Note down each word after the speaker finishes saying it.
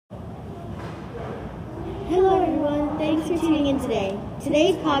Thanks for tuning in today.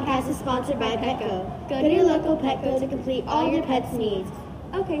 Today's podcast is sponsored by Petco. Go to your local Petco to complete all your pet's needs.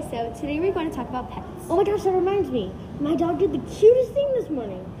 Okay, so today we're going to talk about pets. Oh my gosh, that reminds me. My dog did the cutest thing this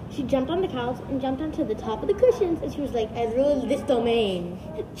morning. She jumped on the couch and jumped onto the top of the cushions, and she was like, I rule this domain.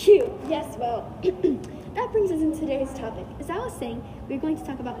 Cute. Yes, well, that brings us into today's topic. As I was saying, we're going to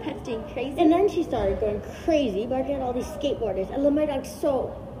talk about pets being crazy. And then she started going crazy, barking at all these skateboarders. I love my dog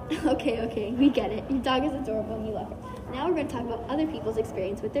so. Okay, we get it. Your dog is adorable and you love her. Now we're going to talk about other people's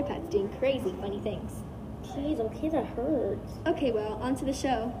experience with their pets doing crazy, funny things. Jeez, okay, that hurts. Okay, well, on to the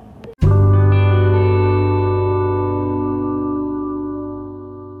show.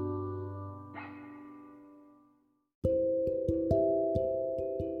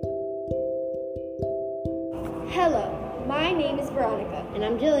 Hello, my name is Veronica. And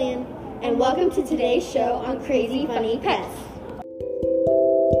I'm Jillian. And welcome to today's show on Crazy Funny Pets.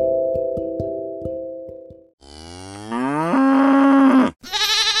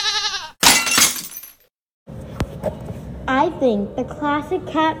 I think the classic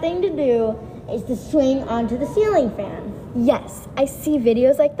cat thing to do is to swing onto the ceiling fan. Yes, I see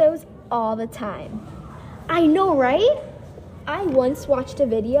videos like those all the time. I know, right? I once watched a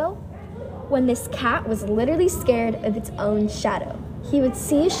video when this cat was literally scared of its own shadow. He would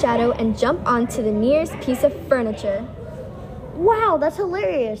see a shadow and jump onto the nearest piece of furniture. Wow, that's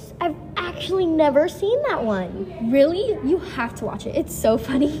hilarious. I've actually never seen that one. Really? You have to watch it. It's so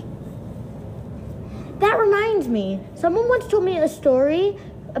funny. That reminds me, someone once told me a story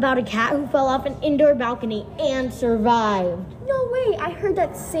about a cat who fell off an indoor balcony and survived. No way, I heard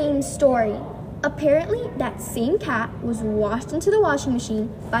that same story. Apparently, that same cat was washed into the washing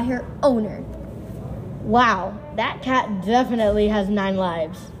machine by her owner. Wow, that cat definitely has 9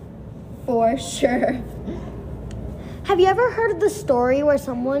 lives. For sure. Have you ever heard of the story where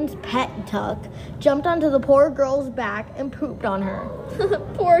someone's pet duck jumped onto the poor girl's back and pooped on her?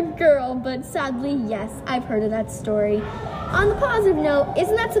 Poor girl, but sadly, yes, I've heard of that story. On the positive note,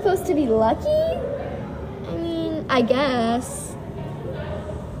 isn't that supposed to be lucky? I mean, I guess.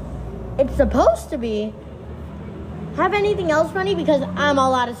 It's supposed to be. Have anything else funny? Because I'm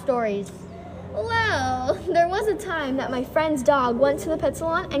all out of stories. Well, there was a time that my friend's dog went to the pet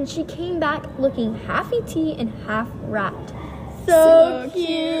salon and she came back looking half ET and half wrapped. So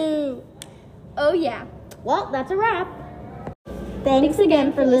cute. Oh yeah. Well, that's a wrap. Thanks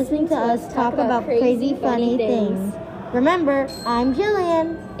again for listening to us talk about crazy funny things. Remember, I'm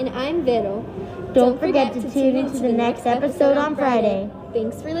Jillian. And I'm Vero. Don't forget to tune into the next episode on Friday.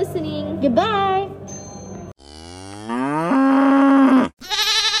 Thanks for listening. Goodbye.